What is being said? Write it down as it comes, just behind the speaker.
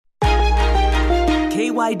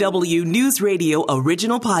KYW Newsradio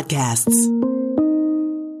original podcasts.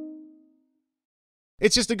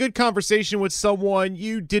 It's just a good conversation with someone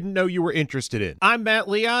you didn't know you were interested in. I'm Matt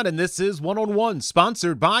Leon, and this is One-on-One,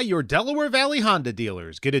 sponsored by your Delaware Valley Honda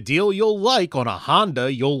dealers. Get a deal you'll like on a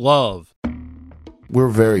Honda you'll love. We're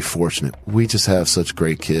very fortunate. We just have such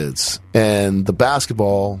great kids. And the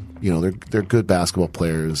basketball, they're good basketball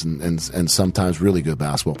players and sometimes really good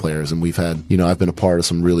basketball players. And we've had, I've been a part of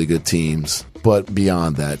some really good teams. But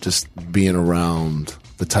beyond that, just being around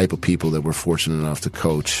the type of people that we're fortunate enough to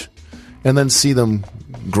coach and then see them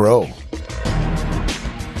grow.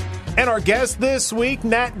 And our guest this week,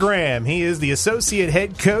 Nat Graham. He is the associate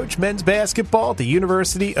head coach, men's basketball at the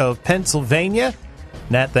University of Pennsylvania.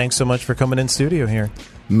 Nat, thanks so much for coming in studio here.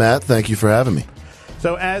 Matt, thank you for having me.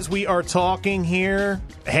 So as we are talking here,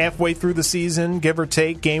 halfway through the season, give or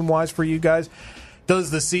take, game-wise for you guys,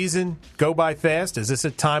 does the season go by fast? Is this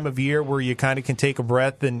a time of year where you kind of can take a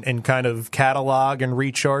breath and kind of catalog and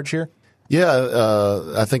recharge here?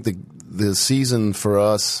 Yeah, I think the season for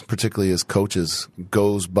us, particularly as coaches,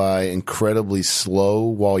 goes by incredibly slow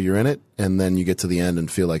while you're in it, and then you get to the end and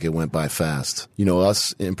feel like it went by fast.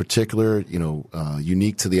 Us in particular,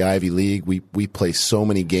 unique to the Ivy League, we play so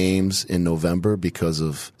many games in November because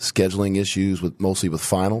of scheduling issues, mostly with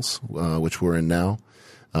finals, which we're in now.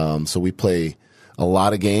 So we play a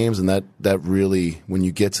lot of games, and that really, when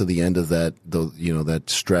you get to the end of that, that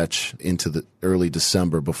stretch into the early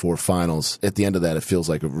December before finals, at the end of that, it feels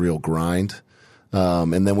like a real grind.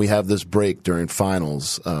 And then we have this break during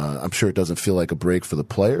finals. I'm sure it doesn't feel like a break for the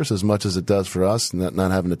players as much as it does for us,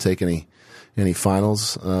 not having to take any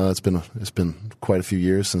finals. It's been quite a few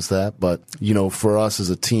years since that, but for us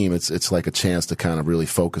as a team, it's like a chance to kind of really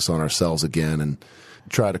focus on ourselves again and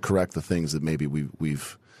try to correct the things that maybe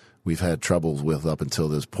we've had troubles with up until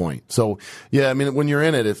this point. So, yeah, I mean, when you're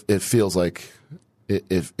in it, it feels like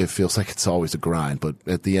it feels like it's always a grind. But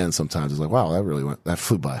at the end, sometimes it's like, wow, that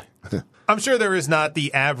flew by. I'm sure there is not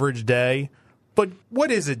the average day, but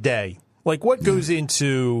what is a day? Like, what goes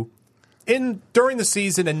into during the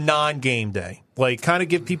season and non-game day? Like, kind of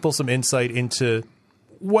give people some insight into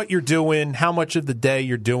what you're doing, how much of the day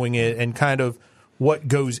you're doing it, and kind of what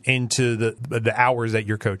goes into the hours that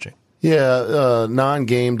you're coaching. Yeah,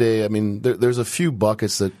 non-game day, I mean, there's a few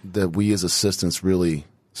buckets that we as assistants really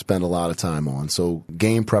spend a lot of time on. So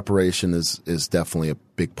game preparation is definitely a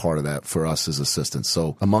big part of that for us as assistants.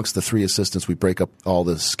 So amongst the three assistants, we break up all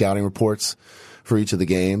the scouting reports for each of the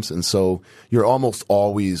games. And so you're almost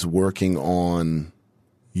always working on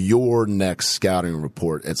your next scouting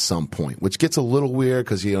report at some point, which gets a little weird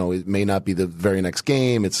because, it may not be the very next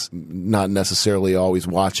game. It's not necessarily always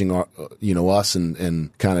watching us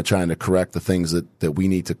and kind of trying to correct the things that we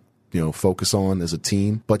need to, focus on as a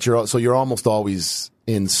team. But you're almost always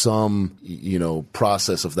in some,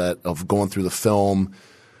 process of that, of going through the film,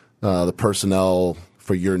 the personnel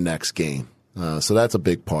for your next game. So that's a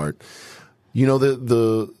big part.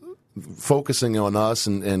 The focusing on us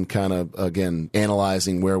and kind of, again,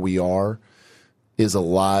 analyzing where we are is a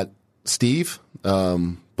lot Steve,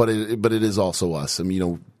 but it is also us. I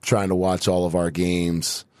mean, trying to watch all of our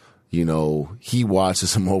games, he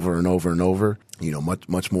watches them over and over and over,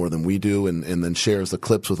 much more than we do, and then shares the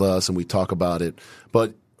clips with us, and we talk about it.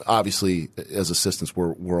 But obviously, as assistants,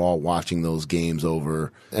 we're all watching those games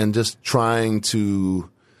over and just trying to,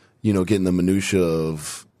 get in the minutia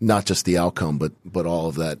of not just the outcome, but all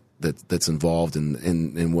of that's involved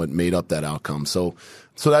in what made up that outcome. So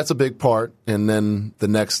that's a big part. And then the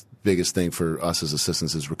next biggest thing for us as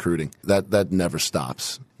assistants is recruiting. That never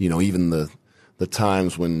stops. Even the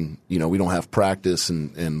times when, we don't have practice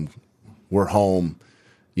and we're home,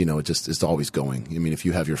 it's always going. I mean, if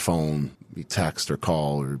you have your phone, you text or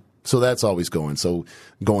call so that's always going. So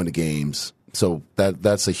going to games. So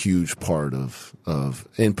that's a huge part of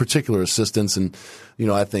in particular assistants. And,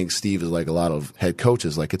 I think Steve is like a lot of head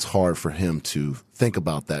coaches, like it's hard for him to think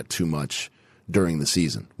about that too much during the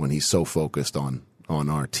season when he's so focused on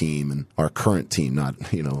our team and our current team, not,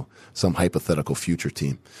 some hypothetical future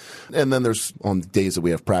team. And then there's on days that we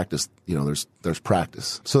have practice, there's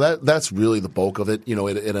practice. So that's really the bulk of it.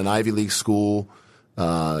 At an Ivy League school,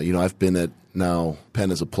 I've been at now Penn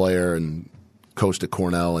as a player and coached at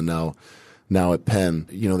Cornell and now at Penn.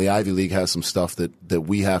 The Ivy League has some stuff that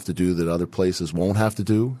we have to do that other places won't have to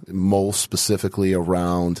do, most specifically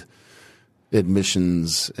around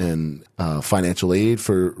admissions and financial aid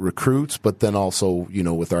for recruits, but then also,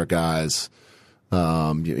 with our guys,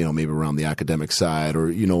 maybe around the academic side,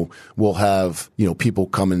 or, we'll have, people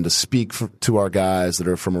come in to speak to our guys that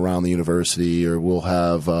are from around the university, or we'll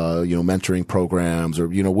have, mentoring programs, or,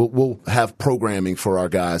 we'll have programming for our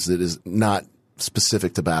guys that is not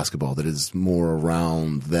specific to basketball, that is more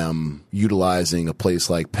around them utilizing a place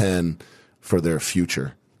like Penn for their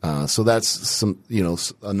future. So that's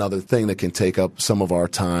another thing that can take up some of our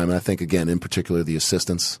time. And I think, again, in particular, the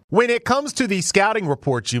assistants. When it comes to the scouting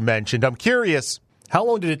reports you mentioned, I'm curious, how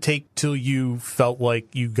long did it take till you felt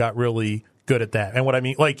like you got really good at that? And what I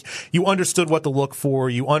mean, like, you understood what to look for,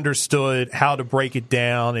 you understood how to break it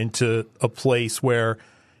down into a place where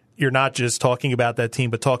you're not just talking about that team,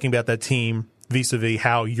 but talking about that team vis-a-vis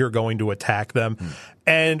how you're going to attack them.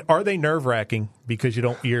 And are they nerve-wracking because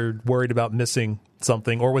you're worried about missing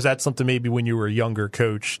something, or was that something maybe when you were a younger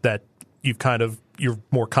coach that you're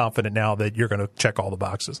more confident now that you're going to check all the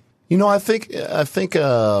boxes? I think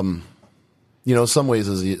in some ways,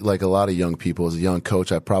 as like a lot of young people, as a young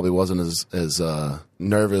coach, I probably wasn't as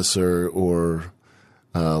nervous or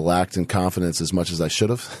lacked in confidence as much as I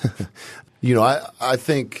should have. I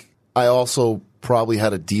think I also probably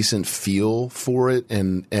had a decent feel for it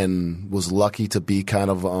and was lucky to be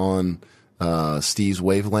kind of on Steve's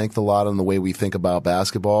wavelength a lot on the way we think about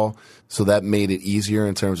basketball. So that made it easier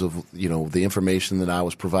in terms of, the information that I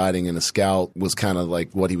was providing in a scout was kind of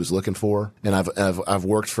like what he was looking for. And I've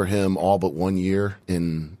worked for him all but 1 year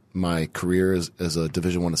in my career as a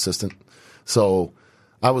Division I assistant. So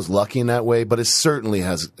I was lucky in that way, but it certainly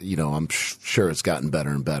has, I'm sure it's gotten better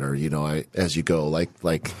and better, as you go,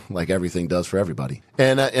 like everything does for everybody.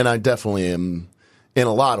 And I definitely am in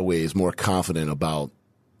a lot of ways more confident about,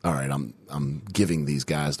 all right, I'm giving these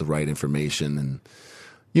guys the right information, and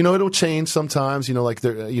it'll change sometimes.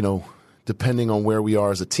 Depending on where we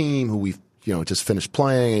are as a team, who we've just finished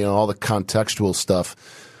playing, all the contextual stuff.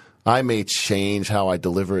 I may change how I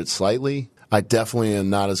deliver it slightly. I definitely am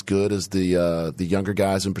not as good as the younger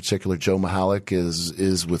guys, in particular. Joe Mahalik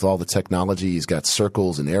is with all the technology. He's got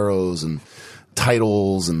circles and arrows and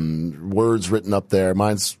titles and words written up there.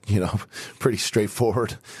 Mine's, pretty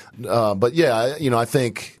straightforward. But yeah, I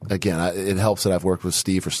think, again, it helps that I've worked with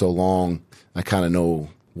Steve for so long. I kind of know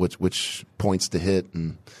which points to hit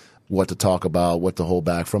and what to talk about, what to hold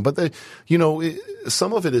back from. But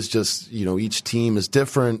some of it is just, each team is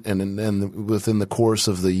different, and within the course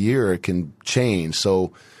of the year, it can change.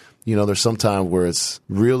 So, there's some time where it's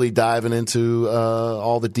really diving into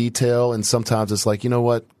all the detail, and sometimes it's like,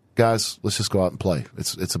 what, guys, let's just go out and play.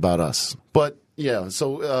 It's about us. But yeah,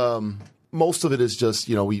 so most of it is just,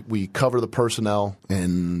 we cover the personnel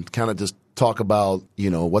and kind of just talk about,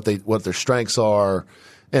 what their strengths are.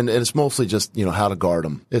 And it's mostly just, how to guard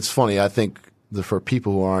them. It's funny. I think for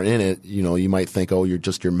people who aren't in it, you might think, your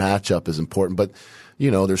matchup is important, but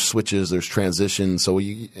there's switches, there's transitions. So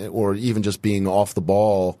or even just being off the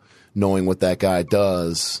ball, knowing what that guy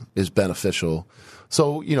does is beneficial.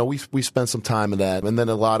 So, we spend some time in that. And then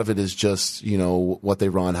a lot of it is just, what they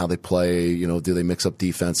run, how they play, do they mix up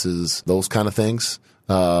defenses, those kind of things.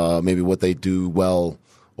 Maybe what they do well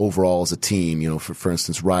overall as a team. For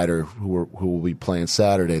instance, Ryder, who will be playing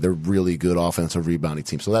Saturday, they're really good offensive rebounding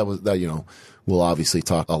team. So we'll obviously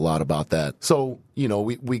talk a lot about that. So,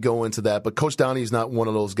 we go into that. But Coach Downey's not one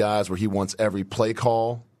of those guys where he wants every play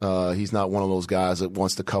call. He's not one of those guys that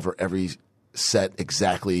wants to cover every set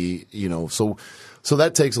exactly, So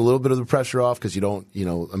that takes a little bit of the pressure off because you don't,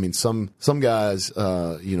 some guys,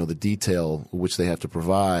 the detail which they have to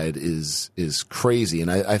provide is crazy.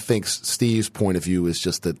 And I think Steve's point of view is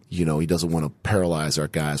just that, he doesn't want to paralyze our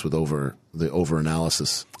guys with over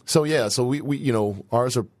analysis. So yeah, so we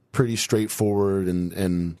ours are pretty straightforward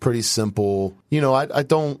and pretty simple.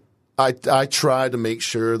 I try to make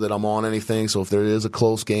sure that I'm on anything. So if there is a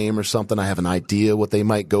close game or something, I have an idea what they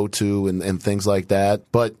might go to and things like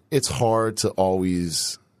that. But it's hard to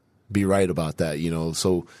always be right about that,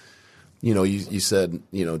 So, you said,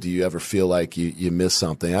 do you ever feel like you miss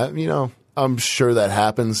something? I'm sure that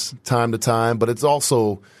happens time to time, but it's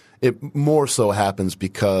also, it more so happens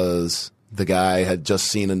because the guy had just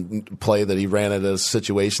seen a play that he ran at a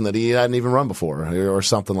situation that he hadn't even run before or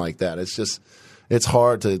something like that. It's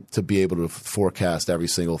hard to be able to forecast every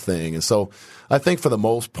single thing. And so I think for the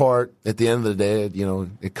most part, at the end of the day,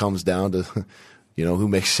 it comes down to, who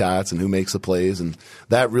makes shots and who makes the plays. And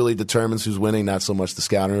that really determines who's winning, not so much the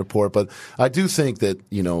scouting report. But I do think that,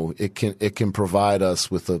 it can provide us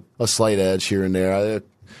with a slight edge here and there.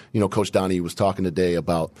 Coach Donahue was talking today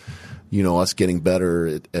about, us getting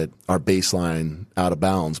better at our baseline out of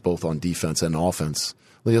bounds, both on defense and offense.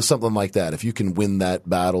 Something like that. If you can win that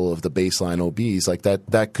battle of the baseline OBs, like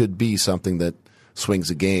that could be something that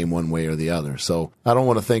swings a game one way or the other. So I don't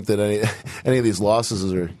want to think that any of these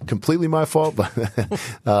losses are completely my fault, but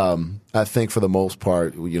I think for the most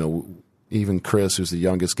part, even Chris, who's the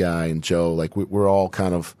youngest guy, and Joe, like we're all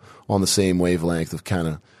kind of on the same wavelength of kind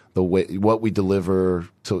of the way what we deliver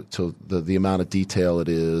to the amount of detail it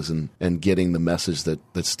is, and getting the message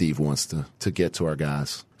that Steve wants to get to our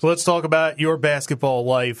guys. So let's talk about your basketball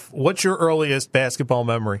life. What's your earliest basketball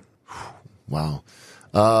memory? Wow.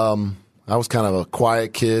 I was kind of a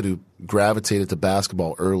quiet kid who gravitated to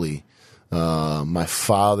basketball early. My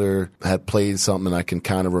father had played something I can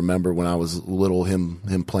kind of remember when I was little,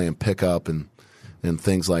 him playing pickup and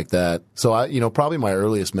things like that. So probably my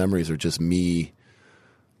earliest memories are just me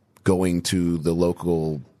going to the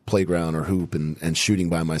local playground or hoop and shooting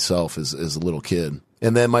by myself as a little kid.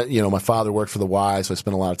 And then my father worked for the Y, so I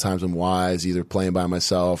spent a lot of times in Ys, either playing by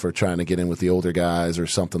myself or trying to get in with the older guys or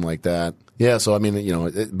something like that. Yeah, so I mean,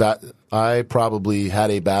 I probably had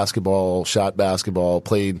a shot basketball,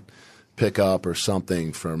 played pickup or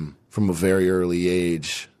something from a very early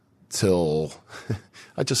age till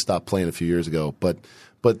I just stopped playing a few years ago. But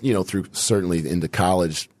through certainly into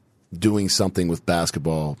college, doing something with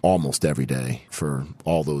basketball almost every day for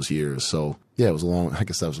all those years. So yeah, it was I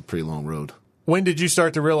guess that was a pretty long road. When did you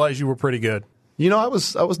start to realize you were pretty good? I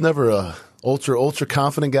was never a ultra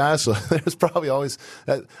confident guy, so there's probably always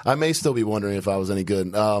I may still be wondering if I was any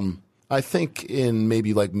good. I think in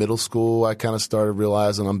maybe like middle school, I kind of started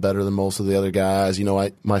realizing I'm better than most of the other guys.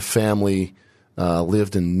 My family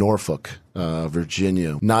lived in Norfolk,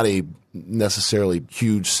 Virginia, not a necessarily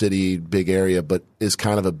huge city, big area, but is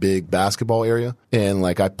kind of a big basketball area. And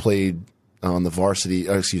like I played on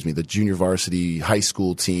the junior varsity high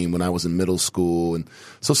school team when I was in middle school. And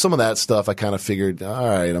so some of that stuff I kind of figured, all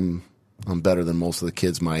right, I'm better than most of the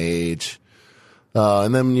kids my age.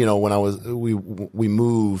 And then, when we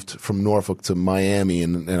moved from Norfolk to Miami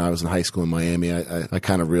and I was in high school in Miami, I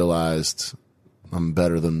kind of realized I'm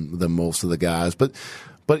better than most of the guys. But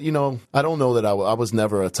I don't know that I was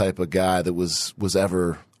never a type of guy that was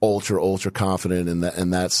ever ultra confident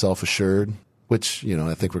and that self-assured, which,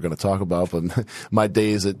 I think we're going to talk about. But my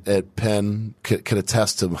days at Penn could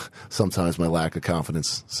attest to sometimes my lack of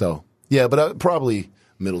confidence. So, yeah, but probably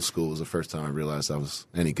middle school was the first time I realized I was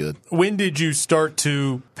any good. When did you start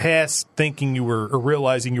to pass thinking you were, or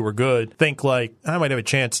realizing you were good, think like, I might have a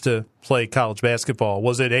chance to play college basketball?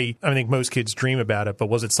 Was it I think most kids dream about it, but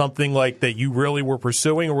was it something like that you really were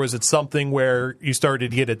pursuing, or was it something where you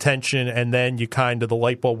started to get attention and then you kind of, the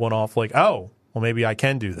light bulb went off like, oh, well, maybe I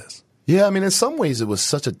can do this? Yeah, I mean, in some ways it was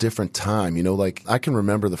such a different time. Like I can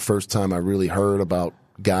remember the first time I really heard about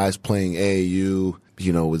guys playing AAU,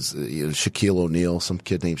 was Shaquille O'Neal, some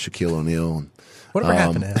kid named Shaquille O'Neal. Whatever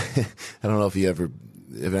happened to him? I don't know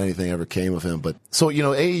if anything ever came of him. But so,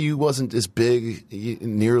 AAU wasn't as big,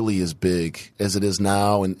 nearly as big as it is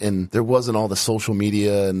now. And there wasn't all the social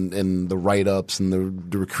media and the write-ups and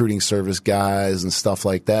the recruiting service guys and stuff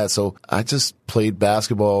like that. So I just played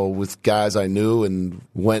basketball with guys I knew and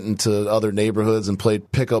went into other neighborhoods and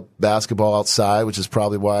played pickup basketball outside, which is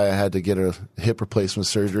probably why I had to get a hip replacement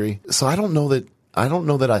surgery. So I don't know that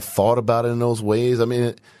I thought about it in those ways. I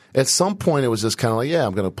mean, at some point, it was just kind of like, yeah,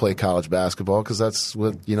 I'm going to play college basketball because that's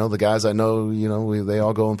what, the guys I know, they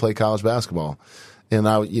all go and play college basketball. And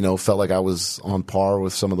I, felt like I was on par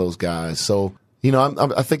with some of those guys. So,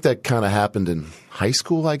 I think that kind of happened in high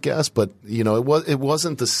school, I guess. But, it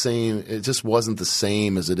wasn't the same. It just wasn't the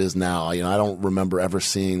same as it is now. I don't remember ever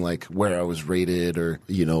seeing like where I was rated or,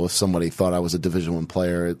 if somebody thought I was a Division I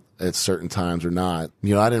player at certain times or not.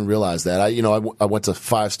 I didn't realize that. I went to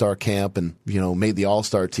 5-star camp and, made the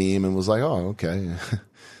all-star team and was like, oh, okay,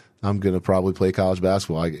 I'm going to probably play college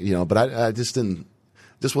basketball. But I just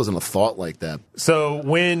wasn't a thought like that. So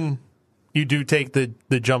when you do take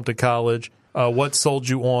the jump to college, what sold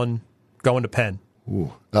you on going to Penn?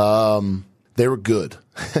 Ooh. They were good.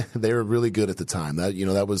 They were really good at the time.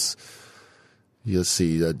 That was, you'll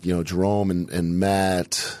see, Jerome and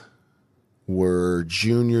Matt were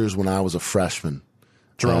juniors when I was a freshman.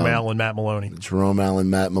 Jerome Allen, Matt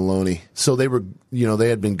Maloney. So they were, they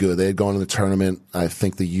had been good. They had gone to the tournament, I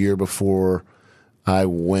think, the year before I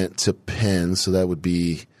went to Penn. So that would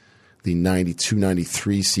be the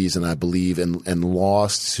 92-93 season, I believe, and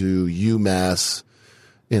lost to UMass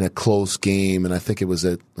in a close game. And I think it was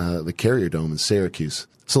at the Carrier Dome in Syracuse.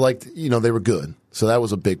 So, they were good. So that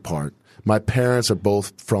was a big part. My parents are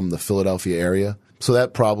both from the Philadelphia area. So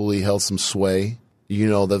that probably held some sway.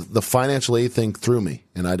 The financial aid thing threw me,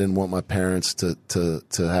 and I didn't want my parents to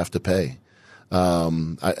have to pay.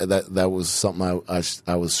 That was something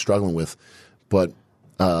I was struggling with. But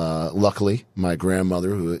luckily, my grandmother,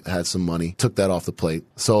 who had some money, took that off the plate.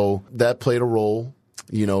 So that played a role,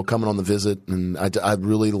 coming on the visit. And I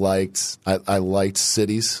really liked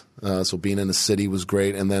cities. So being in the city was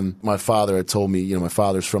great. And then my father had told me, my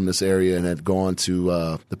father's from this area and had gone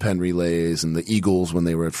to the Penn Relays and the Eagles when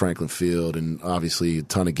they were at Franklin Field, and obviously a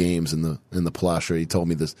ton of games in the Palatra. He told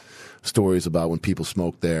me the stories about when people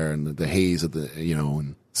smoked there and the haze of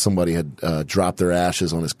and somebody had dropped their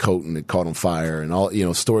ashes on his coat and it caught on fire, and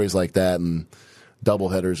all stories like that, and double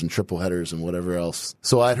headers and triple headers and whatever else.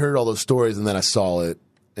 So I'd heard all those stories, and then I saw it.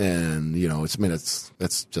 And,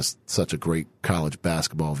 it's just such a great college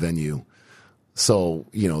basketball venue. So,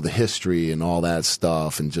 the history and all that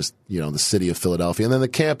stuff, and just, the city of Philadelphia, and then the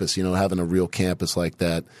campus, having a real campus like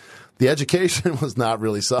that. The education was not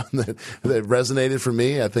really something that resonated for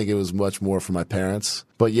me. I think it was much more for my parents.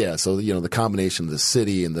 But yeah, so, the combination of the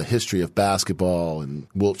city and the history of basketball, and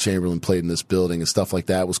Wilt Chamberlain played in this building and stuff like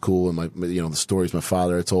that was cool. And the stories my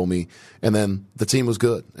father had told me. And then the team was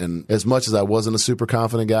good. And as much as I wasn't a super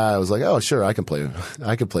confident guy, I was like, oh, sure, I can play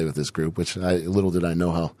with this group, which little did I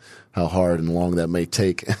know how hard and long that may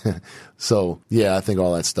take. So yeah, I think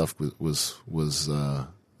all that stuff was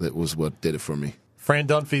what did it for me. Fran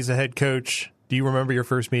Dunphy's the head coach. Do you remember your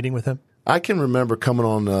first meeting with him? I can remember coming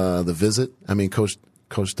on the visit. I mean, Coach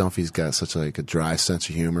Dunphy's got such a dry sense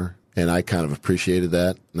of humor, and I kind of appreciated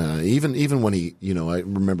that. Even when he, I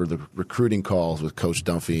remember the recruiting calls with Coach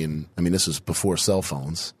Dunphy, and I mean, this was before cell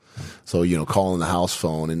phones. So, calling the house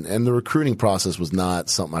phone, and the recruiting process was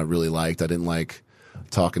not something I really liked. I didn't like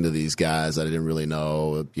talking to these guys that I didn't really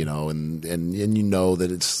know, and that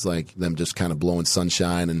it's like them just kind of blowing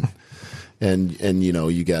sunshine and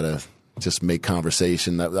you got to just make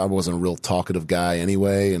conversation. I wasn't a real talkative guy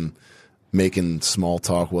anyway, and making small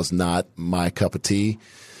talk was not my cup of tea.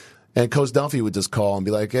 And Coach Dunphy would just call and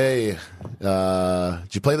be like, hey,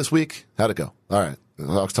 did you play this week? How'd it go? All right,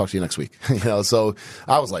 I'll talk to you next week. So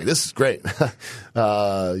I was like, this is great.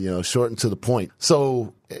 Short and to the point.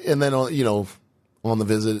 So, and then, on the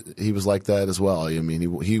visit, he was like that as well. I mean,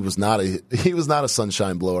 he was not a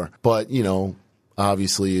sunshine blower, but,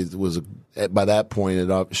 obviously, it was by that point it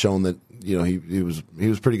had shown that he was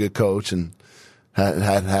a pretty good coach and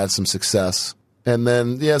had some success. And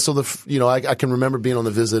then so I can remember being on the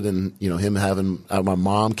visit, and him having my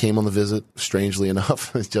mom came on the visit. Strangely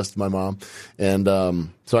enough, it's just my mom, and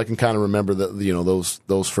so I can kind of remember that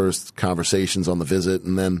those first conversations on the visit,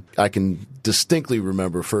 and then I can distinctly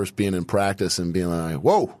remember first being in practice and being like,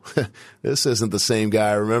 "Whoa, this isn't the same guy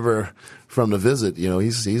I remember from the visit."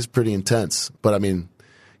 He's pretty intense, but I mean,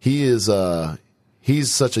 he's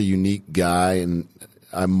such a unique guy, and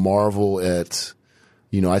I marvel at.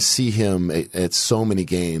 I see him at so many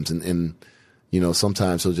games, and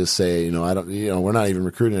sometimes he'll just say, I don't, we're not even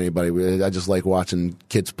recruiting anybody. I just like watching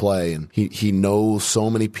kids play, and he knows so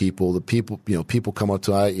many people. The people come up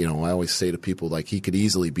to I always say to people, like, he could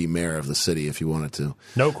easily be mayor of the city if he wanted to.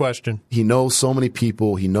 No question. He knows so many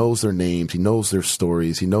people. He knows their names. He knows their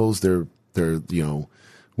stories. He knows their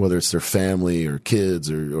whether it's their family or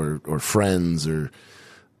kids or friends or.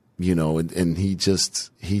 And he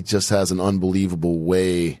just has an unbelievable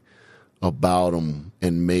way about him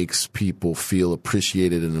and makes people feel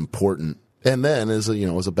appreciated and important. And then as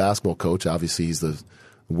a basketball coach, obviously he's the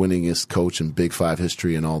winningest coach in Big Five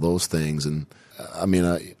history and all those things. And I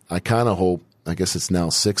mean, I kind of hope, I guess it's now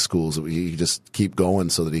 6 schools, that we just keep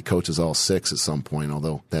going so that he coaches all 6 at some point,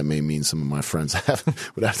 although that may mean some of my friends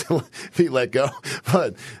would have to be let go.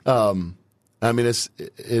 But, I mean, it's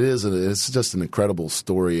just an incredible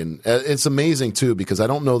story, and it's amazing too because I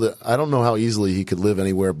don't know how easily he could live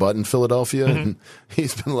anywhere but in Philadelphia. Mm-hmm. And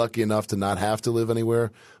he's been lucky enough to not have to live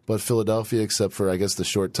anywhere but Philadelphia, except for I guess the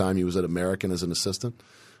short time he was at American as an assistant.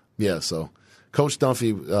 Yeah, so Coach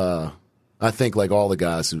Dunphy, I think like all the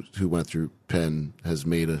guys who went through Penn, has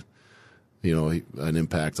made an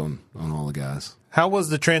impact on all the guys. How was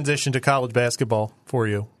the transition to college basketball for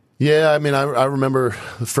you? Yeah, I mean, I remember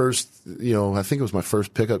the first, I think it was my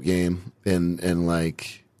first pickup game, and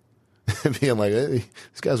like being like, hey,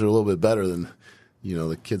 these guys are a little bit better than,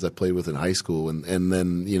 the kids I played with in high school, and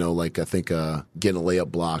then like I think getting a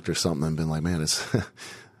layup blocked or something, and been like, man, it's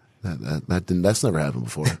that's never happened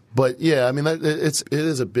before. But yeah, I mean, it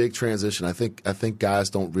is a big transition. I think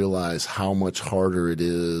guys don't realize how much harder it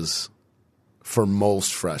is for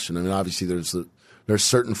most freshmen. I mean, obviously there's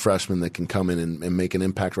certain freshmen that can come in and make an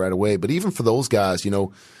impact right away. But even for those guys,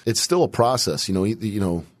 it's still a process.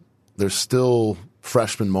 There's still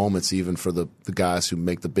freshman moments even for the guys who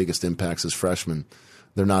make the biggest impacts as freshmen.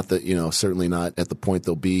 They're not certainly not at the point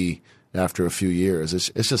they'll be after a few years.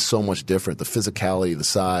 It's just so much different. The physicality, the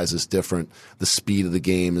size is different. The speed of the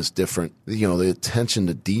game is different. The attention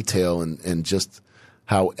to detail and just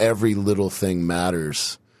how every little thing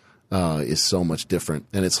matters. is so much different.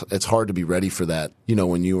 And it's hard to be ready for that.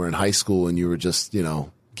 When you were in high school and you were just,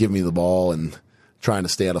 give me the ball and trying to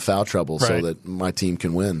stay out of foul trouble so that my team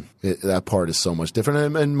can win. That part is so much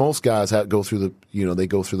different. And most guys go through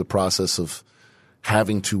the process of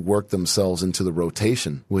having to work themselves into the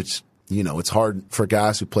rotation, which, it's hard for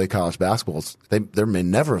guys who play college basketball. There may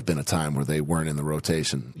never have been a time where they weren't in the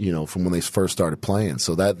rotation, from when they first started playing.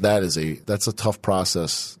 So that's a tough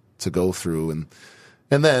process to go through.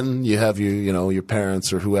 And then you have your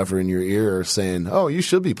parents or whoever in your ear saying, "Oh, you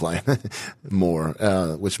should be playing more,"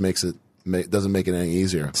 which doesn't make it any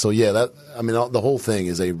easier. So yeah, the whole thing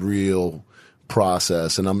is a real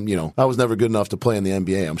process. And I was never good enough to play in the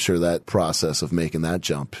NBA. I'm sure that process of making that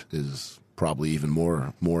jump is probably even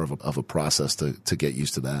more of a process to get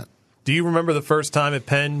used to that. Do you remember the first time at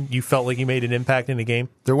Penn you felt like you made an impact in a game?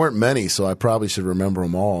 There weren't many, so I probably should remember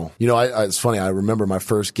them all. It's funny. I remember my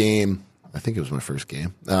first game. I think it was my first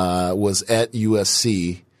game. Was at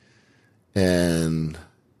USC, and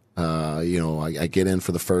I get in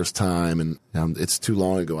for the first time, and it's too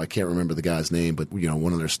long ago. I can't remember the guy's name, but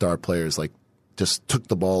one of their star players just took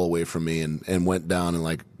the ball away from me and went down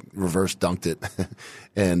and reverse dunked it.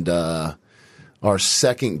 And our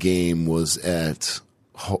second game was at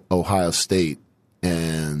Ohio State,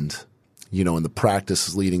 and in the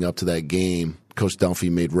practice leading up to that game, Coach Dunphy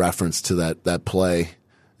made reference to that play.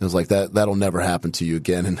 It was like that'll never happen to you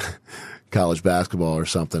again in college basketball or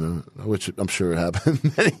something, which I'm sure it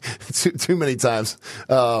happened too many times.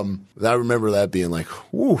 I remember that being like,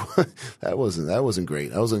 "Whoo, that wasn't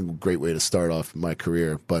great. That wasn't a great way to start off my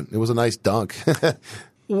career, but it was a nice dunk."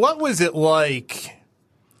 What was it like?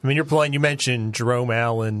 I mean, you mentioned Jerome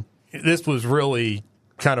Allen. This was really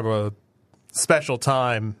kind of a special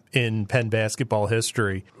time in Penn basketball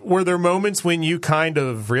history. Were there moments when you kind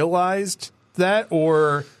of realized that,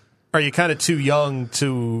 or are you kind of too young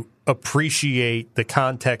to appreciate the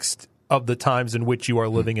context of the times in which you are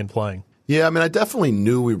living and playing? Yeah, I definitely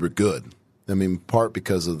knew we were good. Part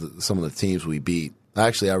because of some of the teams we beat.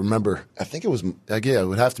 Actually, I remember, I think it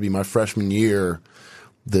would have to be my freshman year,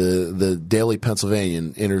 the Daily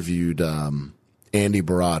Pennsylvanian interviewed Andy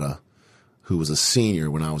Barada, who was a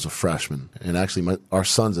senior when I was a freshman. And actually, our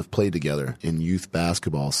sons have played together in youth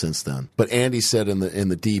basketball since then. But Andy said in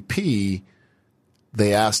the DP,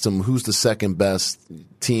 they asked him, who's the second best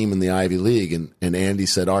team in the Ivy League? And Andy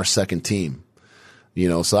said, our second team.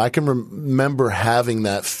 So I can remember having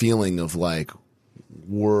that feeling of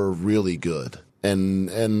we're really good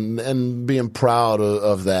and being proud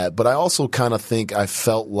of that. But I also kind of think I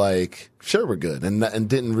felt like, sure, we're good, and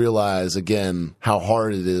didn't realize, again, how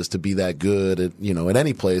hard it is to be that good at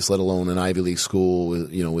any place, let alone an Ivy League school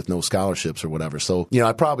with no scholarships or whatever. So,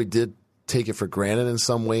 I probably did take it for granted in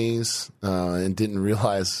some ways, and didn't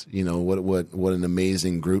realize, what an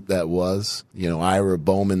amazing group that was. Ira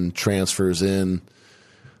Bowman transfers in.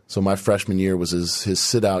 So my freshman year was his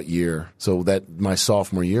sit-out year. So that my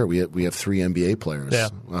sophomore year, we have 3 NBA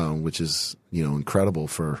players, which is incredible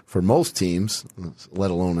for most teams,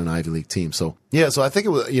 let alone an Ivy League team. So so I think it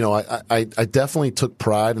was I definitely took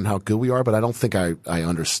pride in how good we are, but I don't think I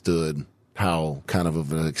understood how kind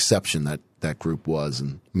of an exception that group was.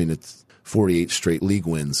 And it's 48 straight league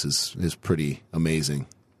wins is pretty amazing.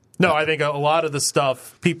 No, I think a lot of the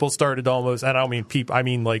stuff people started almost, and I don't mean people, I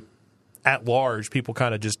mean at large, people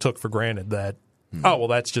kind of just took for granted that, oh, well,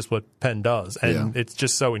 that's just what Penn does. And it's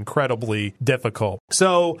just so incredibly difficult.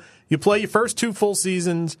 So you play your first 2 full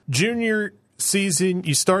seasons. Junior season,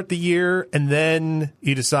 you start the year, and then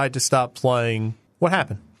you decide to stop playing. What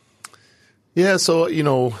happened? Yeah, so,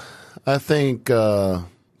 I think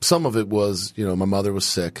some of it was, my mother was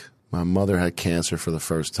sick. My mother had cancer for the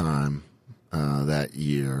first time that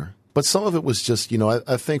year. But some of it was just,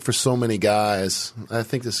 I think for so many guys, I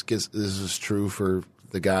think this is true for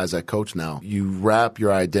the guys I coach now. You wrap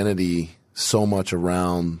your identity so much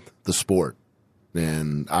around the sport,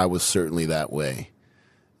 and I was certainly that way.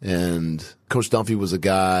 And Coach Dunphy was a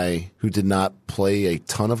guy who did not play a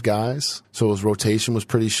ton of guys, so his rotation was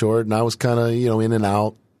pretty short, and I was kind of, in and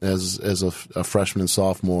out as a freshman and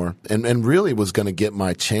sophomore, and really was going to get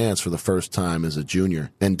my chance for the first time as a junior,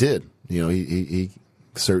 and did. He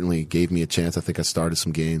certainly gave me a chance. I think I started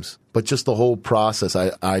some games. But just the whole process,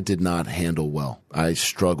 I did not handle well. I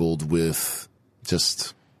struggled with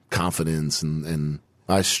just confidence, and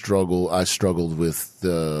I struggled with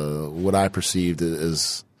what I perceived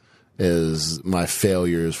as my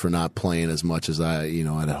failures for not playing as much as I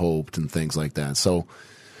had hoped and things like that. So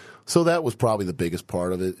that was probably the biggest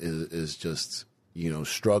part of it is just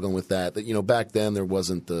struggling with that. That back then there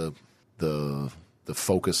wasn't the the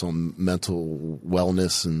focus on mental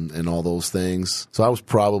wellness and all those things. So I was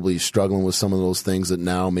probably struggling with some of those things that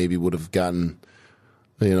now maybe would have gotten,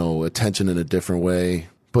 attention in a different way.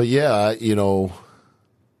 But yeah,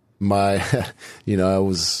 my,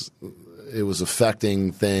 it was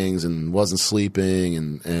affecting things and wasn't sleeping.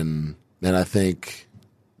 And I think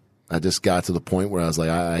I just got to the point where I was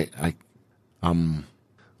like, I'm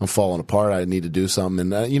falling apart. I need to do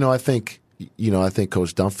something. And, I think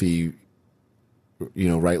Coach Dunphy,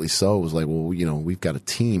 rightly so, was like, well, we've got a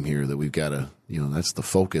team here that we've got to, that's the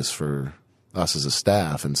focus for us as a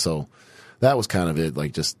staff. And so that was kind of it.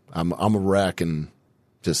 Like, just, I'm a wreck, and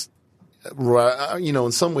just,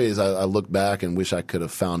 in some ways I look back and wish I could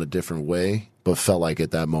have found a different way, but felt like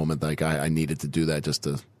at that moment, like I needed to do that just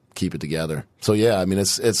to keep it together. So yeah, I mean,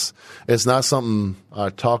 it's not something I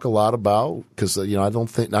talk a lot about, because, I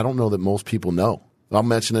don't know that most people know. I'll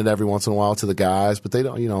mention it every once in a while to the guys, but they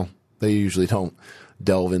don't, they usually don't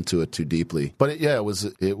delve into it too deeply. But it was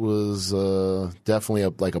definitely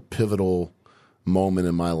a pivotal moment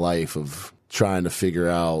in my life of trying to figure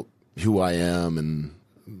out who I am, and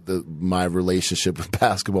my relationship with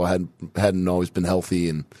basketball hadn't always been healthy,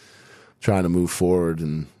 and trying to move forward.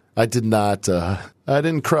 And I didn't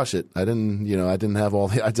crush it. I definitely didn't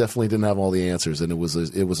have all the answers, and it was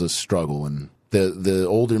a struggle. And the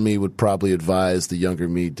older me would probably advise the younger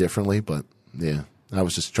me differently, but yeah, I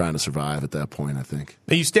was just trying to survive at that point, I think.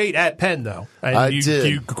 You stayed at Penn, though. And I did.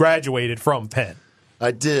 You graduated from Penn.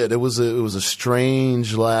 I did. It was a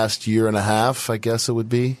strange last year and a half, I guess it would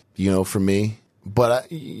be, for me. But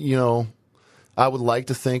I would like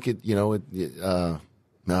to think it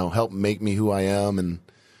helped make me who I am, and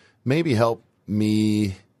maybe help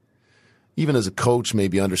me, even as a coach,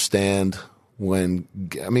 maybe understand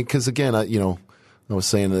because again, I was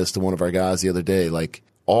saying this to one of our guys the other day, like,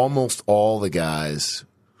 almost all the guys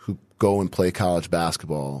who go and play college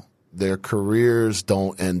basketball, their careers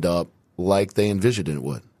don't end up like they envisioned it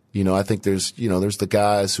would. I think there's the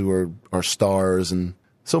guys who are stars, and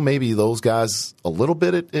so maybe those guys, a little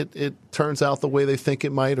bit it turns out the way they think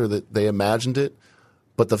it might, or that they imagined it.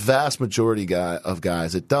 But the vast majority of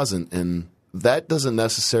guys, it doesn't. And that doesn't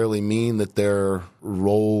necessarily mean that their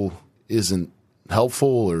role isn't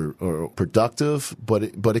helpful or productive, but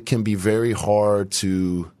it can be very hard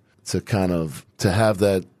to have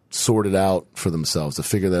that sorted out for themselves, to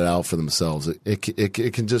figure that out for themselves. It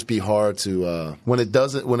can just be hard to when it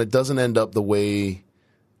doesn't end up the way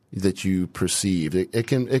that you perceived. It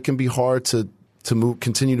can be hard to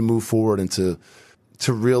continue to move forward, and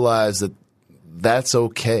to realize that that's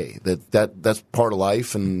okay. That's part of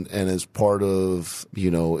life, and is part of,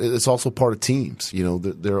 it's also part of teams.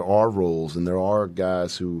 There are roles, and there are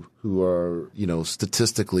guys who are,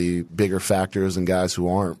 statistically bigger factors and guys who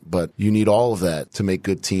aren't. But you need all of that to make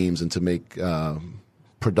good teams and to make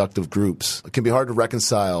productive groups. It can be hard to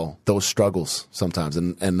reconcile those struggles sometimes,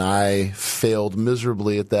 and I failed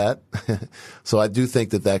miserably at that. So I do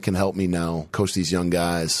think that can help me now coach these young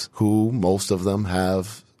guys, who most of them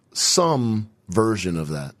have some version of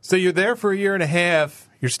that. So you're there for a year and a half.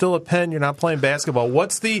 You're still at Penn. You're not playing basketball.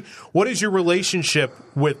 What is your relationship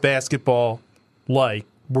with basketball like?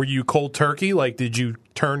 Were you cold turkey? Like, did you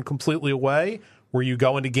turn completely away? Were you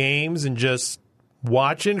going to games and just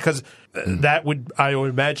watching? Because that would, I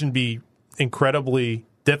would imagine, be incredibly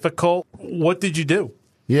difficult. What did you do?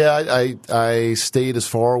 Yeah, I stayed as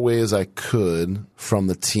far away as I could from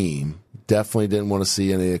the team. Definitely didn't want to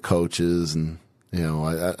see any of the coaches, and a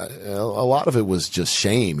lot of it was just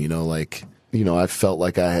shame. I felt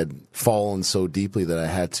like I had fallen so deeply that I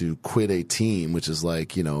had to quit a team, which is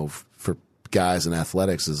like, for guys in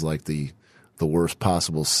athletics, is like the worst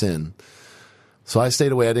possible sin. So I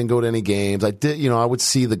stayed away. I didn't go to any games. I did, I would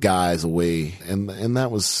see the guys away, and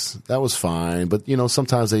that was fine. But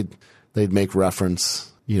sometimes they'd make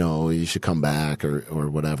reference, you should come back or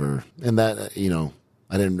whatever, and that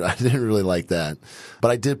I didn't really like that.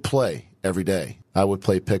 But I did play every day. I would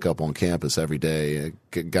play pickup on campus every day.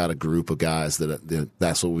 I got a group of guys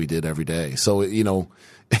that's what we did every day. So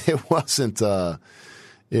it wasn't.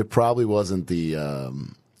 It probably wasn't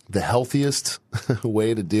the healthiest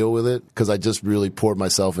way to deal with it, because I just really poured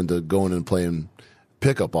myself into going and playing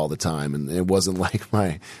pickup all the time, and it wasn't like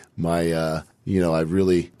my I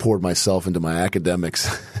really poured myself into my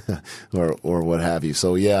academics or what have you.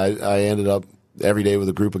 So yeah, I ended up every day with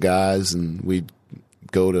a group of guys, and we'd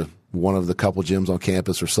go to one of the couple gyms on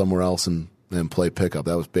campus or somewhere else and play pickup.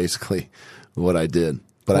 That was basically what I did.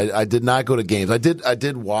 But I did not go to games. I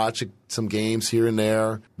did watch some games here and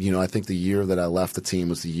there. I think the year that I left the team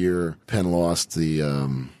was the year Penn lost the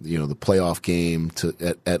the playoff game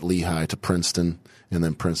at Lehigh to Princeton, and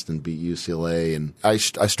then Princeton beat UCLA. And I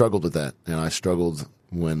struggled with that. I struggled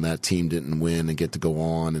when that team didn't win and get to go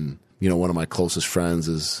on. And one of my closest friends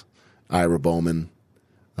is Ira Bowman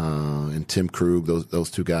and Tim Krug.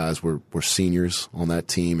 Those two guys were seniors on that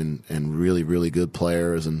team and really, really good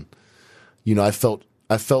players. And I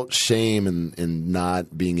felt shame in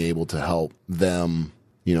not being able to help them,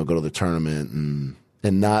 go to the tournament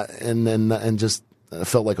and just I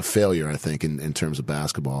felt like a failure, I think, in terms of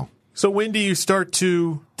basketball. So when do you start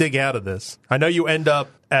to dig out of this? I know you end up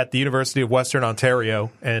at the University of Western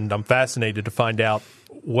Ontario, and I'm fascinated to find out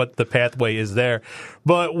what the pathway is there.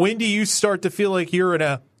 But when do you start to feel like you're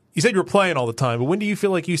you said you were playing all the time, but when do you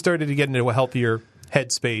feel like you started to get into a healthier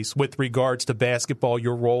headspace with regards to basketball,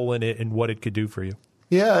 your role in it, and what it could do for you?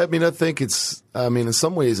 Yeah, I think in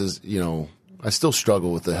some ways, I still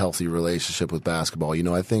struggle with the healthy relationship with basketball.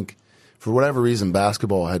 I think for whatever reason,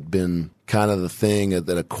 basketball had been kind of the thing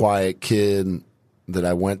that a quiet kid that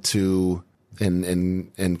I went to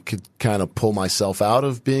and could kind of pull myself out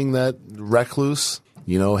of being that recluse,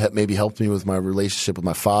 maybe helped me with my relationship with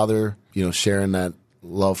my father, sharing that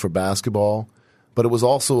love for basketball. But it was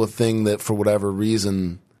also a thing that for whatever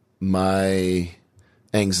reason, my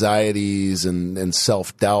anxieties and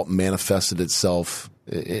self-doubt manifested itself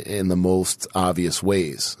in the most obvious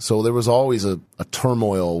ways. So there was always a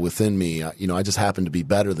turmoil within me. I just happened to be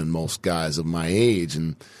better than most guys of my age.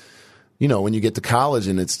 And, when you get to college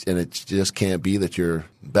and it just can't be that you're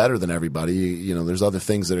better than everybody, there's other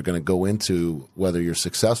things that are going to go into whether you're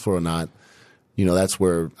successful or not. That's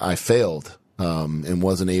where I failed and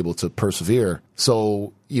wasn't able to persevere.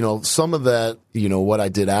 So, some of that, what I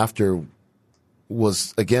did after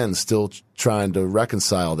was, again, still trying to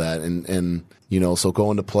reconcile that. And so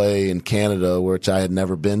going to play in Canada, which I had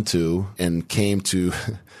never been to and came to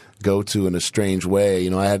go to in a strange way.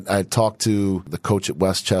 I had talked to the coach at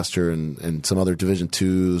Westchester and some other Division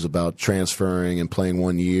IIs about transferring and playing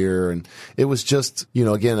 1 year. And it was just,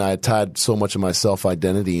 again, I had tied so much of my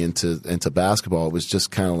self-identity into basketball. It was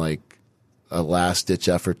just kind of like a last-ditch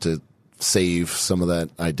effort to save some of that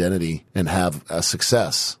identity and have a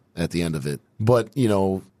success at the end of it. But,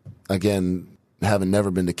 again, having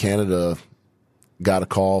never been to Canada, got a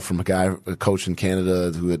call from a coach in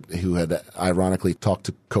Canada who had ironically talked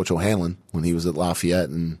to Coach O'Hanlon when he was at Lafayette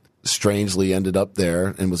and strangely ended up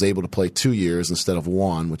there and was able to play 2 years instead of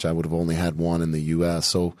one, which I would have only had one in the U.S.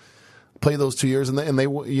 So played those 2 years and they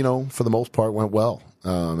for the most part went well.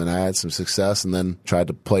 And I had some success and then tried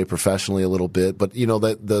to play professionally a little bit. But,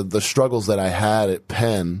 the struggles that I had at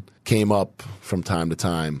Penn came up from time to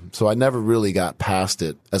time. So I never really got past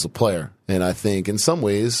it as a player. And I think in some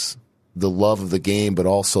ways the love of the game, but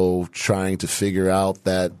also trying to figure out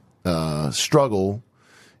that struggle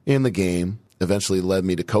in the game eventually led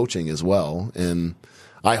me to coaching as well. And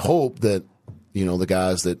I hope that, the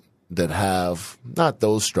guys that have not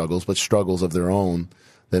those struggles, but struggles of their own,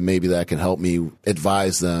 that maybe that can help me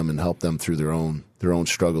advise them and help them through their own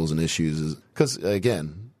struggles and issues. Because,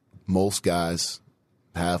 again, most guys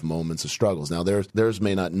have moments of struggles. Now, theirs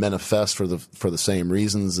may not manifest for the same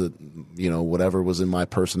reasons that, whatever was in my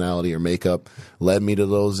personality or makeup led me to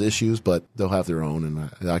those issues, but they'll have their own,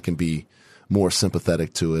 and I can be more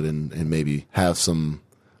sympathetic to it and maybe have some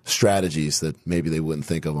strategies that maybe they wouldn't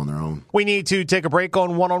think of on their own. We need to take a break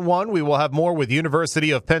on One-on-One. We will have more with University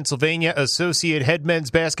of Pennsylvania Associate Head Men's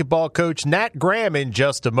Basketball Coach Nat Graham in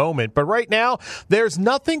just a moment. But right now, there's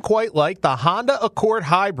nothing quite like the Honda Accord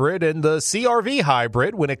Hybrid and the CR-V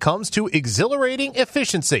Hybrid when it comes to exhilarating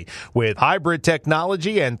efficiency. With hybrid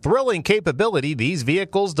technology and thrilling capability, these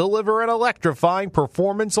vehicles deliver an electrifying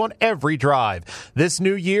performance on every drive. This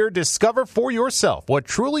new year, discover for yourself what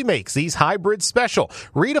truly makes these hybrids special.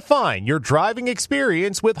 Redefine your driving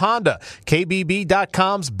experience with Honda.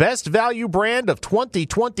 KBB.com's best value brand of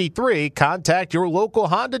 2023. Contact your local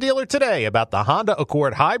Honda dealer today about the Honda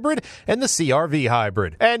Accord Hybrid and the CR-V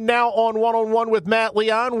Hybrid. And now on One-on-One with Matt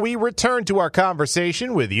Leon, we return to our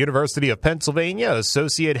conversation with the University of Pennsylvania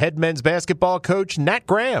Associate Head Men's Basketball Coach Nat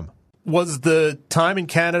Graham. Was the time in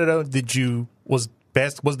Canada, was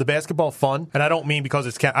the basketball fun? And I don't mean because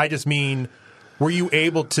it's I just mean, were you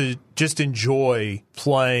able to just enjoy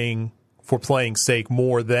playing for playing's sake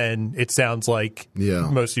more than it sounds like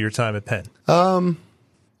most of your time at Penn?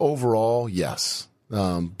 Overall, yes.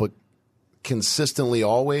 But consistently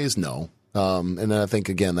always, no. And then I think,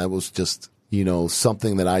 again, that was just,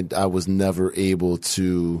 something that I was never able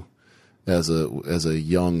to, as a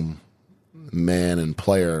young man and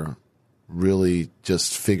player, really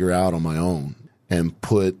just figure out on my own and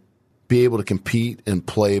be able to compete and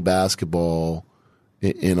play basketball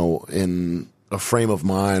in a frame of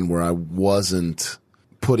mind where I wasn't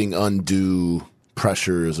putting undue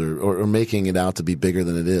pressures or making it out to be bigger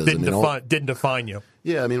than it is. Didn't define you.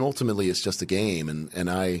 Yeah, I mean, ultimately it's just a game, and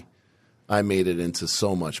I made it into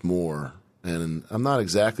so much more. And I'm not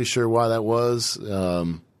exactly sure why that was.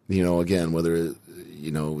 Again, whether it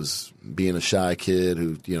was being a shy kid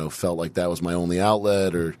who, felt like that was my only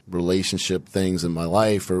outlet, or relationship things in my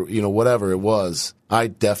life, or, whatever it was. I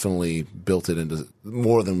definitely built it into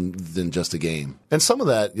more than just a game. And some of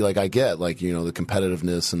that, I get, the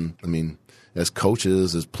competitiveness. And, I mean, as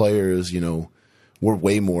coaches, as players, we're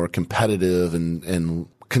way more competitive and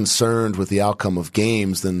concerned with the outcome of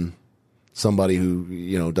games than somebody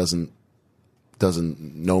who, doesn't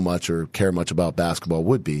know much or care much about basketball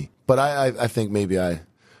would be. But I think maybe I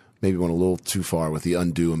went a little too far with the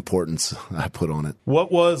undue importance I put on it.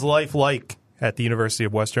 What was life like at the University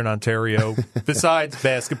of Western Ontario besides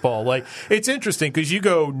basketball? It's interesting because you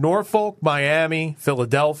go Norfolk, Miami,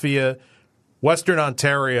 Philadelphia, Western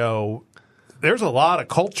Ontario. There's a lot of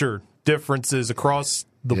culture differences across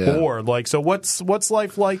the board. So what's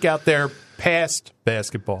life like out there past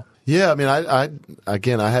basketball? Yeah, I mean, I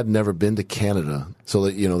had never been to Canada, so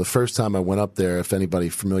that the first time I went up there, if anybody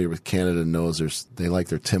familiar with Canada knows, they like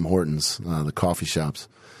their Tim Hortons, the coffee shops.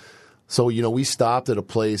 So we stopped at a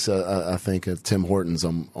place, I think at Tim Hortons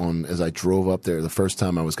on as I drove up there the first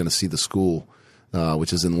time I was going to see the school,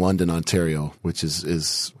 which is in London, Ontario, which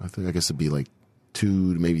is I guess it'd be like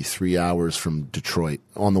 2 to maybe 3 hours from Detroit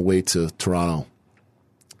on the way to Toronto.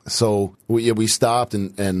 So we stopped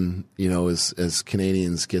and as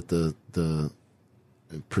Canadians get the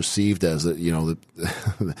perceived as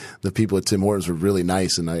the people at Tim Hortons were really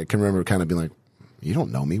nice, and I can remember kind of being like, you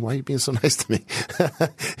don't know me, why are you being so nice to me?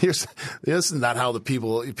 This is not how the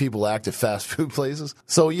people act at fast food places.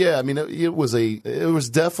 So yeah, I mean it was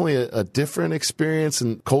definitely a different experience,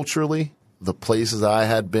 and culturally the places I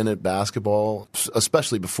had been at basketball,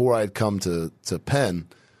 especially before I had come to Penn,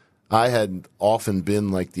 I had often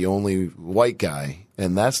been like the only white guy,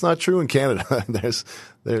 and that's not true in Canada.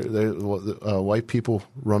 White people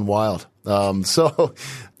run wild. So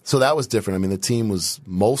that was different. I mean, the team was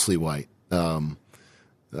mostly white. And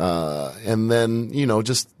then,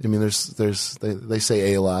 they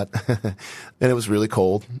say a lot, and it was really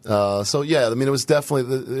cold. So yeah, I mean, it was definitely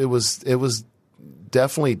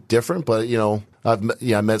different, but I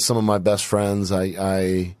met some of my best friends.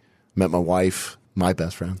 I met my wife. My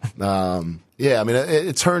best friend. I mean,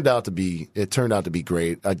 it turned out to be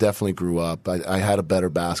great. I definitely grew up. I had a better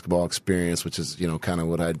basketball experience, which is, kind of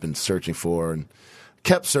what I'd been searching for and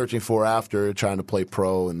kept searching for after trying to play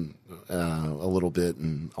pro and a little bit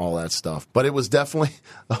and all that stuff. But it was definitely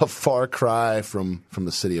a far cry from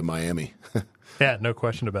the city of Miami. Yeah, no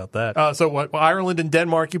question about that. So what, Ireland and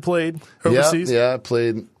Denmark you played overseas? Yeah, I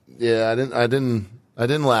played. Yeah, I didn't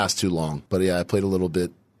last too long, but yeah, I played a little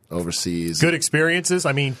bit overseas. Good experiences?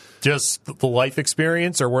 I mean, just the life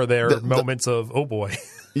experience, or were there moments of, oh boy?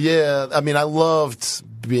 Yeah, I mean, I loved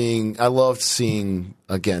seeing,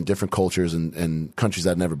 again, different cultures and countries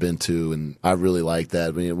I'd never been to, and I really liked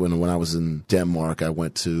that. When I was in Denmark, I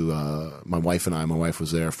went to, my wife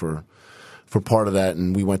was there for part of that,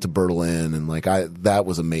 and we went to Berlin, and that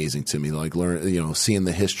was amazing to me, seeing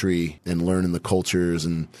the history and learning the cultures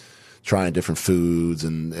and trying different foods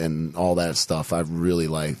and all that stuff. I really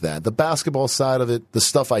liked that. The basketball side of it, the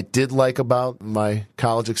stuff I did like about my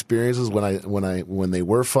college experiences when they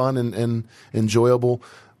were fun and enjoyable,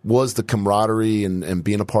 was the camaraderie and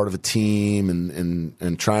being a part of a team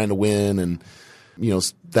and trying to win, and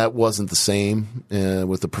that wasn't the same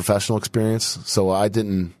with the professional experience. So I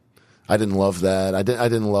didn't love that. I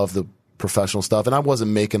didn't love the professional stuff, and I wasn't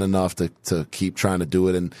making enough to keep trying to do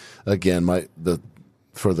it. And again,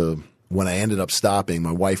 when I ended up stopping,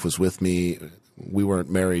 my wife was with me. We weren't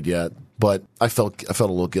married yet, but I felt a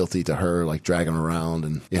little guilty to her, like dragging her around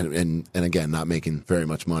and again, not making very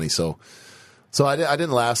much money. So I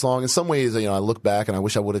didn't last long. In some ways, I look back and I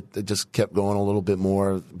wish I would have just kept going a little bit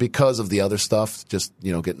more because of the other stuff, just,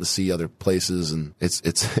 getting to see other places. And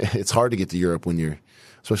it's hard to get to Europe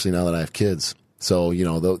especially now that I have kids. So,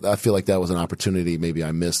 I feel like that was an opportunity maybe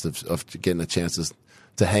I missed of getting a chance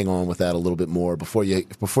to hang on with that a little bit more before you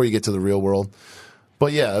get to the real world.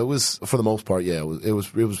 But yeah, it was, for the most part, yeah, it was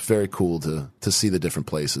very cool to see the different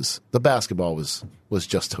places. The basketball was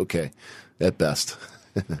just okay at best.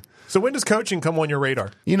 So when does coaching come on your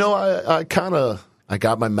radar? I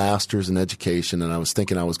got my master's in education, and I was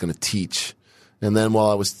thinking I was going to teach And then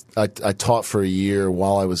while I taught for a year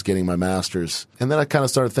while I was getting my master's. And then I kind of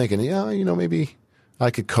started thinking, maybe I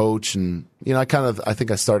could coach. And, I think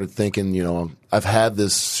I started thinking, I've had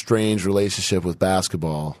this strange relationship with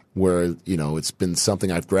basketball where, it's been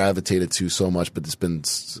something I've gravitated to so much, but it's been,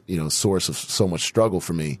 a source of so much struggle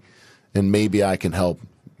for me. And maybe I can help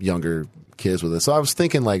younger kids with it. So I was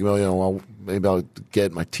thinking maybe I'll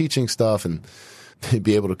get my teaching stuff and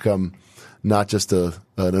be able to come not just an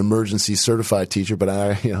emergency certified teacher, but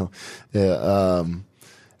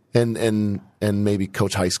and maybe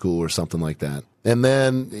coach high school or something like that. And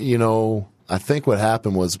then, I think what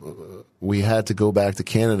happened was we had to go back to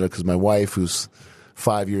Canada because my wife, who's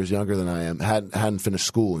 5 years younger than I am, hadn't finished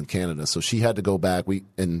school in Canada. So she had to go back.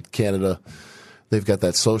 In Canada, they've got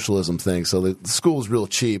that socialism thing. So the school is real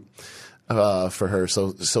cheap for her.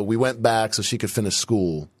 So we went back so she could finish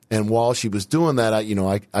school. And while she was doing that,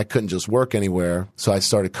 I couldn't just work anywhere. So I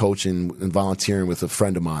started coaching and volunteering with a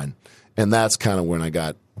friend of mine. And that's kind of when I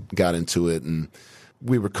got into it. And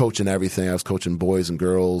we were coaching everything. I was coaching boys and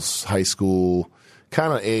girls, high school,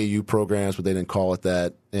 kind of AAU programs, but they didn't call it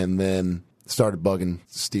that. And then started bugging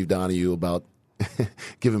Steve Donahue about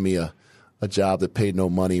giving me a job that paid no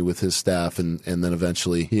money with his staff. And then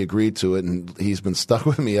eventually he agreed to it. And he's been stuck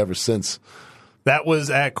with me ever since. That was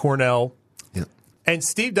at Cornell. Yeah. And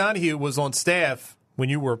Steve Donahue was on staff when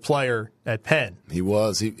you were a player at Penn. He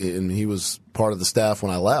was. He was part of the staff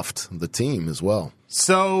when I left the team as well.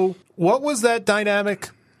 So what was that dynamic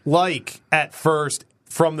like at first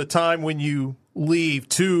from the time when you leave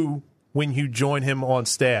to when you join him on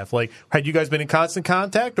staff? Like, had you guys been in constant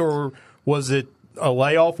contact, or was it a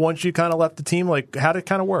layoff once you kind of left the team? Like, how did it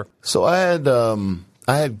kind of work? So I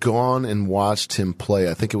had gone and watched him play.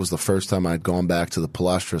 I think it was the first time I'd gone back to the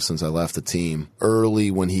Palestra since I left the team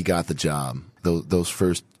early when he got the job. Those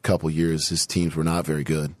first couple years, his teams were not very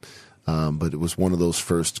good. But it was one of those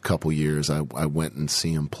first couple years I went and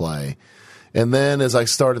see him play. And then as I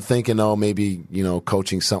started thinking, maybe,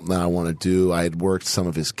 coaching something that I want to do, I had worked some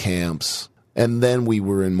of his camps. And then we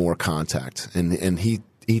were in more contact. And he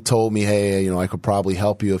told me, hey, I could probably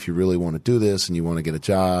help you if you really want to do this and you want to get a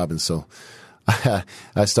job. And so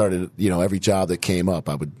I started, every job that came up,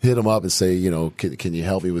 I would hit him up and say, can you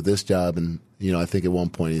help me with this job? And, I think at one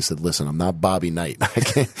point he said, listen, I'm not Bobby Knight.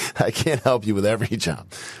 I can't help you with every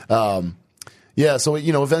job. So,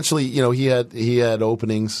 eventually, he had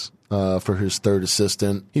openings for his third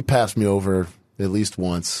assistant. He passed me over at least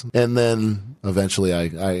once. And then eventually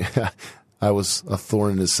I was a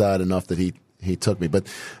thorn in his side enough that he took me. But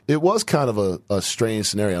it was kind of a strange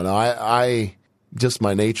scenario. Now, I just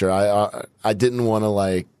my nature, I didn't want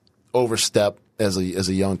to overstep as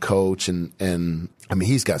a young coach, and I mean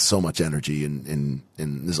he's got so much energy and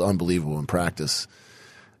is unbelievable in practice,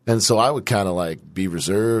 and so I would kind of be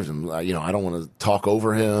reserved and I don't want to talk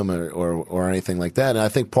over him or anything like that. And I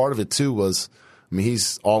think part of it too was, I mean,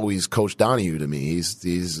 he's always Coach Donahue to me.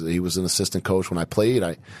 He was an assistant coach when I played.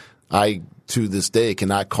 I to this day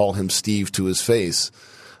cannot call him Steve to his face.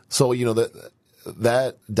 So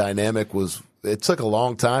that dynamic was. It took a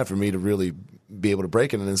long time for me to really be able to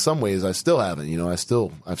break it, and in some ways, I still haven't. I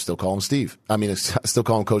still call him Steve. I mean, I still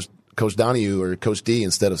call him Coach Donahue or Coach D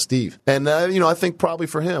instead of Steve. And I think probably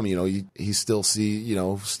for him, he still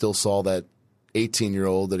saw that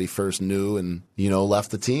 18-year-old that he first knew, and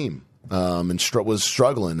left the team and was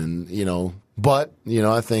struggling, and but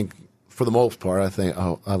I think. For the most part,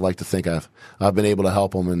 I'd like to think I've been able to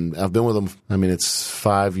help him, and I've been with him. I mean, it's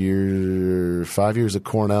 5 years at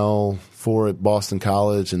Cornell, 4 at Boston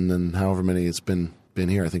College, and then however many it's been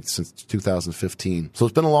here. I think since 2015. So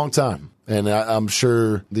it's been a long time, and I'm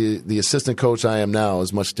sure the assistant coach I am now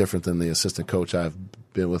is much different than the assistant coach I've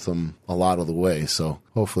been with him a lot of the way. So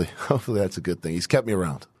hopefully that's a good thing. He's kept me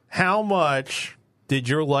around. How much did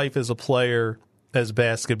your life as a player, as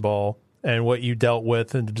basketball, and what you dealt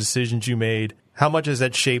with and the decisions you made, how much has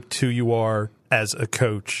that shaped who you are as a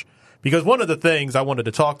coach? Because one of the things I wanted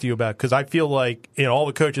to talk to you about, because I feel like in all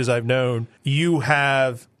the coaches I've known, you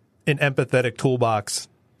have an empathetic toolbox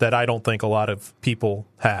that I don't think a lot of people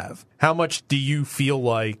have. How much do you feel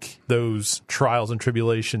like those trials and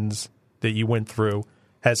tribulations that you went through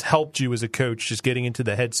has helped you as a coach, just getting into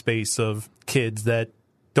the headspace of kids that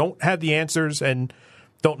don't have the answers and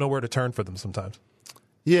don't know where to turn for them sometimes?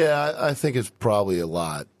 Yeah, I think it's probably a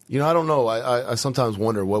lot. I don't know. I sometimes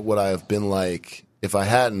wonder what would I have been like if I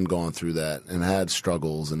hadn't gone through that and had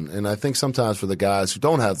struggles. And I think sometimes for the guys who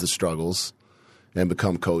don't have the struggles and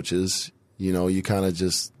become coaches, you kind of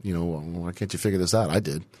just, why can't you figure this out? I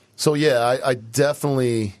did. So, yeah,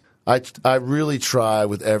 I I really try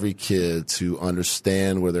with every kid to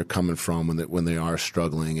understand where they're coming from when they are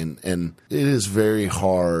struggling, and it is very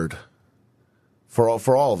hard for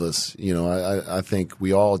all of us. I think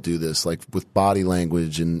we all do this, like with body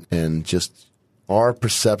language and just our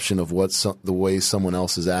perception of the way someone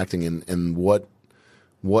else is acting and what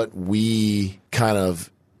we kind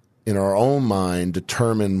of in our own mind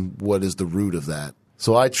determine what is the root of that.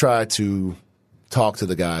 So I try to talk to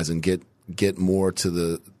the guys and get more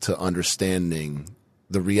to understanding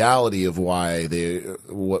the reality of why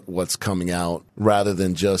what's coming out, rather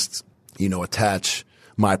than just attach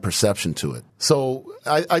my perception to it. So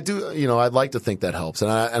I do, I'd like to think that helps,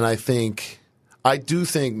 and I do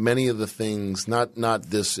think many of the things, not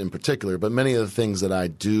this in particular, but many of the things that I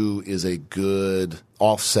do is a good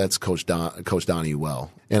offsets Coach Donahue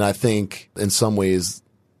well, and I think in some ways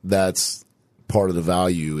that's part of the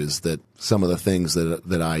value, is that some of the things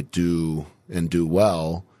that I do and do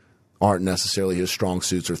well aren't necessarily his strong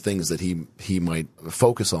suits or things that he might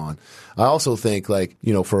focus on. I also think,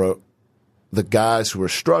 for the guys who are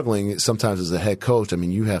struggling, sometimes as a head coach, I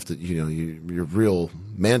mean, you have to, your real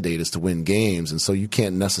mandate is to win games, and so you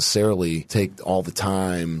can't necessarily take all the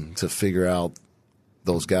time to figure out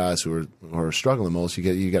those guys who are struggling most.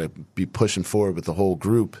 You got to be pushing forward with the whole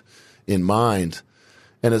group in mind.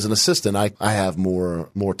 And as an assistant, I have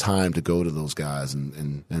more time to go to those guys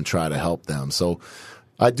and try to help them. So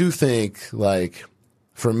I do think,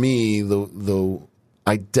 for me,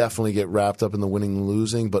 I definitely get wrapped up in the winning and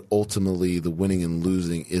losing, but ultimately the winning and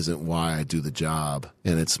losing isn't why I do the job.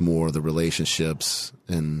 And it's more the relationships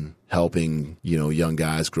and helping, young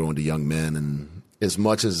guys grow into young men. And as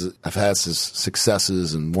much as I've had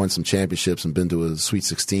successes and won some championships and been to a Sweet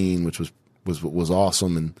 16, which was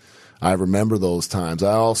awesome, and I remember those times,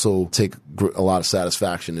 I also take a lot of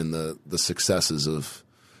satisfaction in the successes of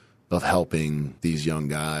helping these young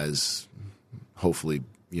guys hopefully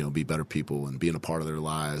be better people and being a part of their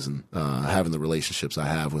lives and having the relationships I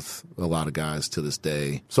have with a lot of guys to this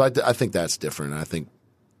day. So I think that's different. I think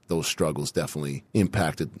those struggles definitely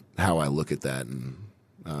impacted how I look at that and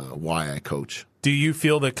why I coach. Do you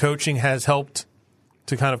feel that coaching has helped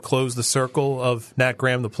to kind of close the circle of Nat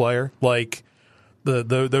Graham, the player? Like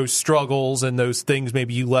those struggles and those things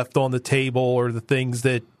maybe you left on the table, or the things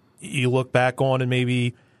that you look back on and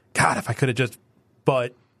maybe, God, if I could have just,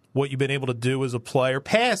 but what you've been able to do as a player,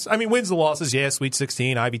 wins and losses, yeah, Sweet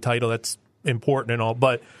 16, Ivy title, that's important and all,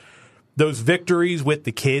 but those victories with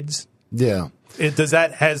the kids, yeah,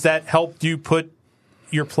 has that helped you put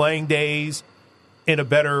your playing days in a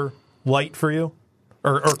better light for you,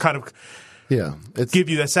 or kind of give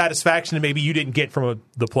you that satisfaction that maybe you didn't get from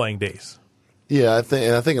the playing days? Yeah, I think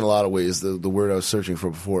in a lot of ways the word I was searching for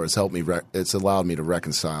before has helped me. It's allowed me to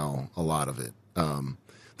reconcile a lot of it.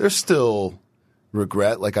 There's still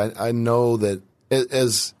regret. Like I know that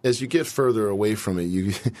as you get further away from it,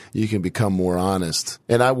 you can become more honest.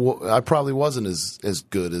 And I probably wasn't as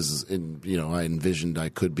good as I envisioned I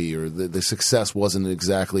could be, or the success wasn't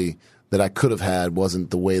exactly that I could have had, wasn't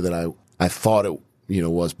the way that I thought it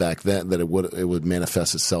was back then, that it would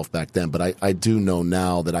manifest itself back then. But I do know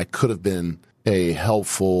now that I could have been a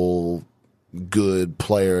helpful, good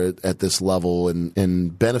player at this level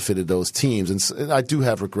and benefited those teams. And I do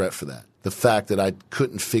have regret for that. The fact that I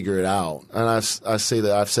couldn't figure it out. And I say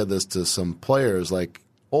that I've said this to some players, like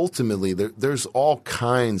ultimately there's all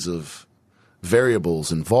kinds of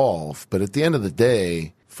variables involved. But at the end of the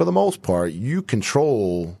day, for the most part, you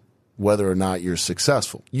control whether or not you're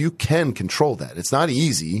successful. You can control that. It's not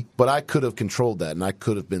easy, but I could have controlled that, and I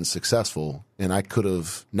could have been successful, and I could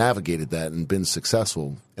have navigated that and been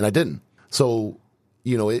successful, and I didn't. So,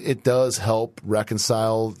 it does help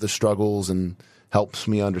reconcile the struggles and helps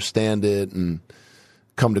me understand it and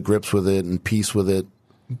come to grips with it and peace with it.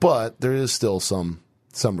 But there is still some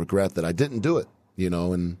regret that I didn't do it,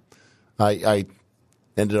 and I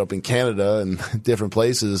ended up in Canada and different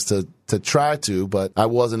places to try to, but I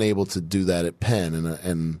wasn't able to do that at Penn,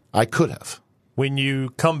 and I could have. When you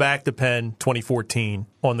come back to Penn 2014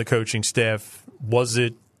 on the coaching staff, was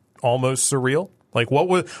it almost surreal? Like, what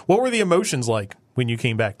were the emotions like when you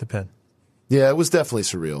came back to Penn? Yeah, it was definitely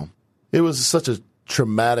surreal. It was such a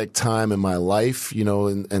traumatic time in my life,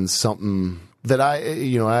 and something that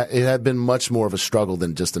it had been much more of a struggle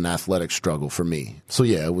than just an athletic struggle for me. So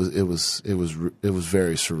yeah, it was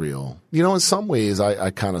very surreal. In some ways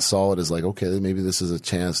I kind of saw it as like, okay, maybe this is a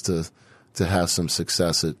chance to have some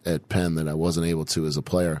success at Penn that I wasn't able to as a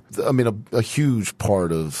player. I mean, a huge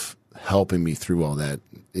part of helping me through all that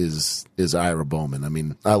is Ira Bowman. I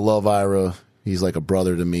mean, I love Ira. He's like a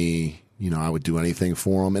brother to me. I would do anything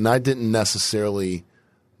for him, and I didn't necessarily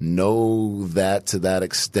know that to that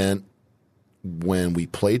extent when we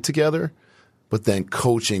played together, but then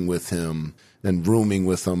coaching with him and rooming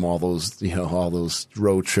with him, all those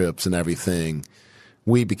road trips and everything,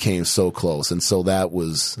 we became so close. And so that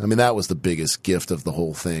was the biggest gift of the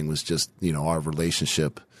whole thing, was just, our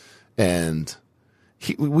relationship. And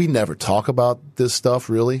we never talk about this stuff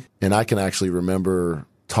really. And I can actually remember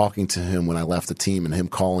talking to him when I left the team and him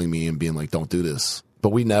calling me and being like, don't do this. But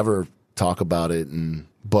we never talk about it.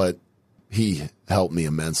 But he helped me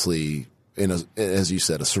immensely in as you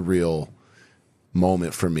said, a surreal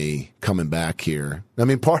moment for me coming back here. I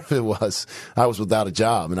mean, part of it was I was without a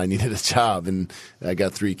job and I needed a job, and I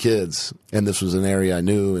got 3 kids, and this was an area I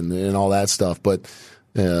knew and all that stuff. But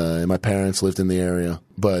and my parents lived in the area,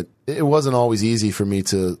 but it wasn't always easy for me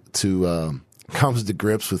to come to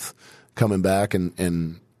grips with coming back,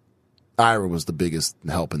 and Ira was the biggest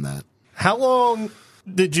help in that. How long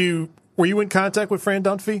were you in contact with Fran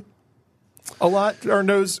Dunphy? A lot, or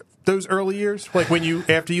those early years, like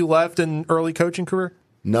after you left in early coaching career?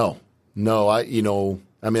 No. I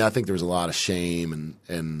think there was a lot of shame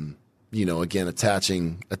and again,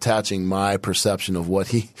 attaching my perception of what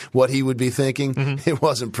he would be thinking. Mm-hmm. It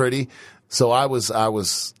wasn't pretty. So I was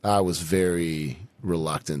very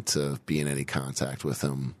reluctant to be in any contact with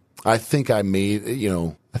him. I think I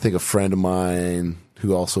think a friend of mine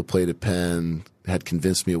who also played at Penn had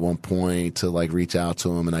convinced me at one point to reach out to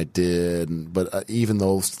him, and I did. But even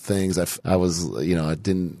those things, I was, I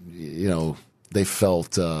didn't, they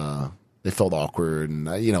felt awkward,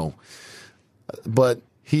 and but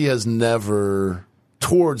he has never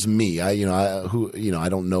towards me. I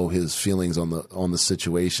don't know his feelings on the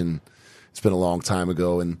situation. It's been a long time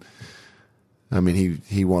ago, and I mean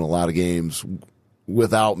he won a lot of games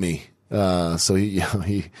without me, so he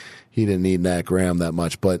didn't need Nat Graham that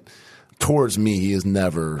much, but towards me, he has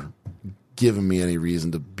never given me any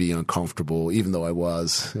reason to be uncomfortable, even though I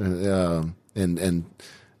was, and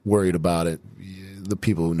worried about it. The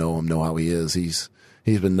people who know him know how he is. He's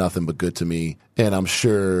been nothing but good to me, and I'm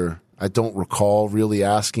sure I don't recall really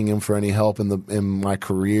asking him for any help in my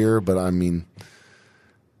career. But I mean,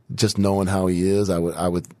 just knowing how he is, I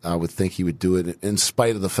would think he would do it in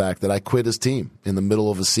spite of the fact that I quit his team in the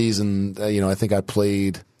middle of a season.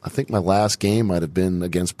 I think my last game might have been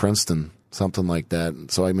against Princeton, something like that.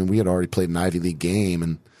 So, I mean, we had already played an Ivy League game.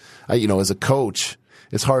 And, as a coach,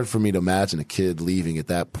 it's hard for me to imagine a kid leaving at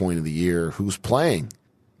that point of the year who's playing,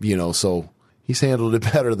 so he's handled it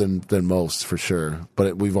better than most for sure.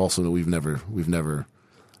 But we've never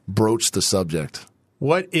broached the subject.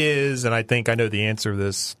 What is, and I think I know the answer to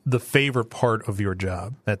this, the favorite part of your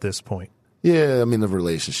job at this point? Yeah, I mean, the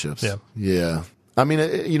relationships. Yeah. I mean,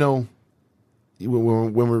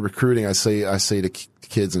 when we're recruiting, I say to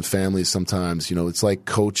kids and families sometimes, it's like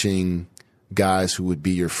coaching guys who would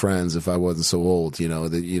be your friends if I wasn't so old.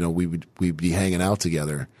 We'd be hanging out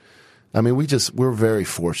together. I mean, we're very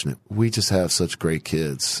fortunate. We just have such great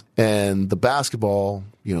kids, and the basketball,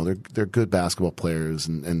 they're good basketball players,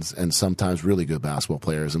 and sometimes really good basketball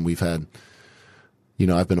players. And we've had,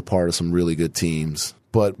 I've been a part of some really good teams,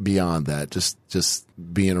 but beyond that, just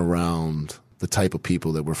being around the type of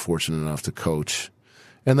people that we're fortunate enough to coach,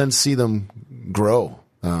 and then see them grow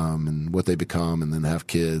and what they become, and then have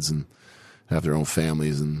kids and have their own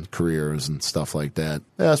families and careers and stuff like that.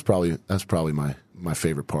 That's probably my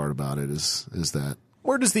favorite part about it is that.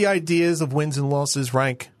 Where does the ideas of wins and losses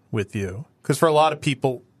rank with you? Because for a lot of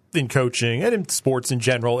people in coaching and in sports in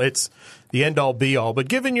general, it's the end-all, be-all. But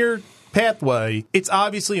given your pathway, it's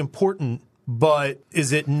obviously important. But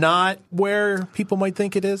is it not where people might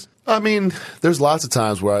think it is? I mean, there's lots of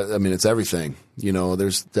times where, it's everything.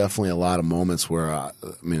 There's definitely a lot of moments where,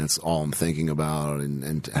 it's all I'm thinking about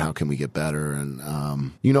and how can we get better. And,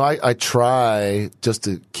 I try just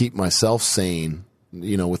to keep myself sane,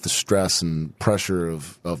 with the stress and pressure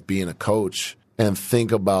of being a coach, and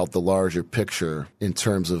think about the larger picture in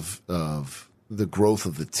terms of the growth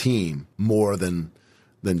of the team more than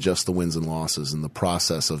just the wins and losses and the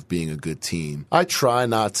process of being a good team. I try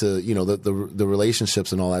not to, the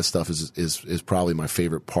relationships and all that stuff is probably my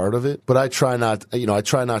favorite part of it. But I try not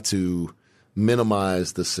to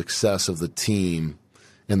minimize the success of the team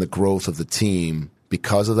and the growth of the team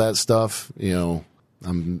because of that stuff.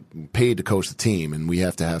 I'm paid to coach the team, and we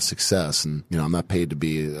have to have success. And I'm not paid to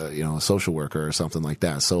be a social worker or something like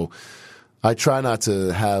that. So I try not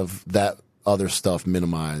to have that other stuff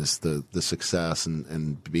minimize the success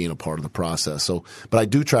and being a part of the process. So, but I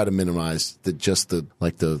do try to minimize Bill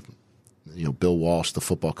Walsh, the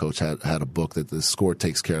football coach, had a book that the score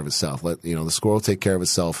takes care of itself. The score will take care of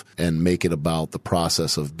itself, and make it about the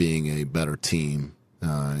process of being a better team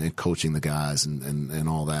and coaching the guys and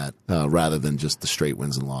all that, rather than just the straight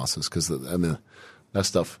wins and losses. Because that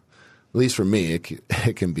stuff, at least for me,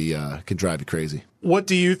 it can drive you crazy. What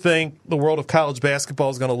do you think the world of college basketball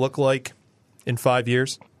is going to look like in 5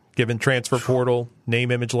 years, given transfer portal,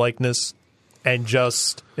 name, image, likeness, and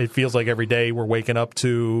just it feels like every day we're waking up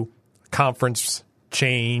to conference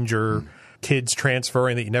change or kids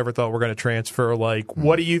transferring that you never thought were going to transfer? Like,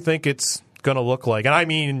 what do you think it's going to look like? And I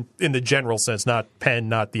mean in the general sense, not Penn,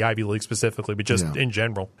 not the Ivy League specifically, but just in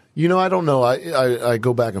general. I don't know. I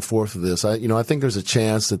go back and forth with this. I think there's a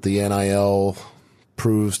chance that the NIL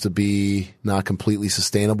proves to be not completely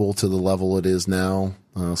sustainable to the level it is now,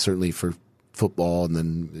 certainly for football, and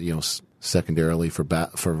then, secondarily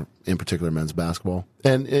for in particular men's basketball.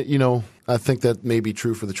 And, I think that may be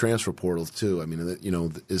true for the transfer portal too. I mean,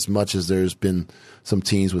 as much as there's been some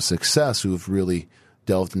teams with success who have really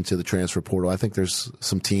delved into the transfer portal, I think there's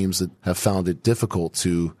some teams that have found it difficult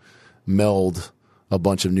to meld a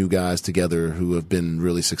bunch of new guys together who have been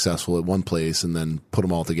really successful at one place and then put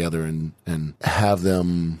them all together and have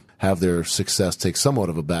their success take somewhat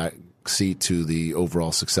of a back seat to the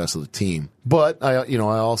overall success of the team. But I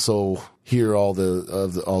also hear all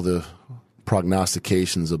the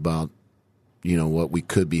prognostications about what we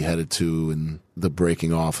could be headed to and the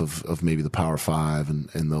breaking off of maybe the Power Five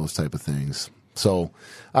and those type of things. So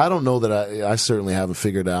I don't know that I certainly haven't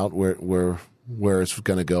figured out where it's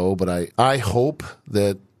going to go, but I hope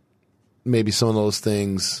that maybe some of those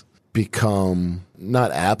things become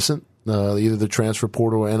not absent, either the transfer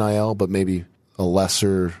portal or NIL, but maybe a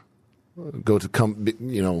lesser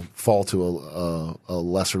fall to a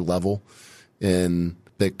lesser level, and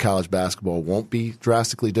that college basketball won't be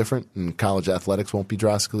drastically different and college athletics won't be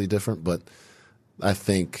drastically different. But I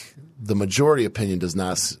think the majority opinion does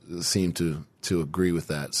not seem to agree with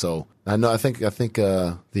that. So I think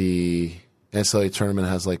the NCAA tournament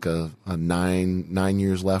has like a 9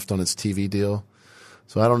 years left on its TV deal.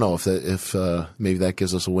 So I don't know if maybe that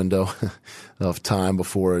gives us a window of time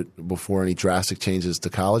before any drastic changes to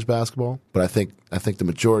college basketball. But I think the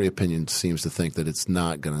majority opinion seems to think that it's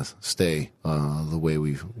not going to stay the way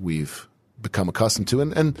we've become accustomed to,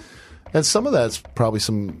 and some of that's probably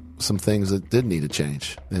some things that did need to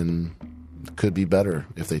change and could be better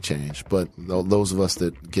if they change. But those of us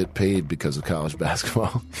that get paid because of college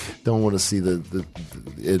basketball don't want to see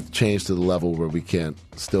it change to the level where we can't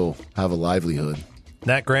still have a livelihood.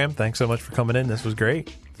 Nat Graham, thanks so much for coming in. This was great.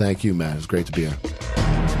 Thank you, Matt. It was great to be here.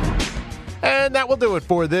 And that will do it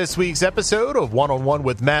for this week's episode of One-on-One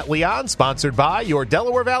with Matt Leon, sponsored by your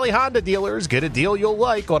Delaware Valley Honda dealers. Get a deal you'll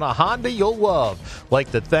like on a Honda you'll love.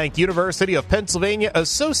 Like to thank University of Pennsylvania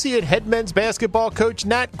Associate Head Men's Basketball Coach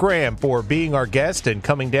Nat Graham for being our guest and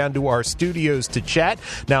coming down to our studios to chat.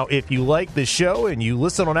 Now, if you like the show and you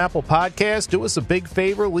listen on Apple Podcasts, do us a big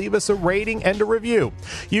favor, leave us a rating and a review.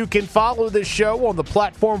 You can follow the show on the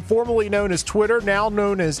platform formerly known as Twitter, now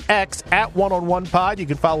known as X, at One-on-One Pod. You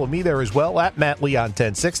can follow me there as well, at Matt Leon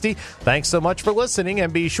 1060. Thanks so much for listening,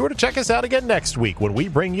 and be sure to check us out again next week when we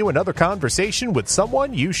bring you another conversation with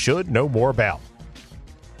someone you should know more about.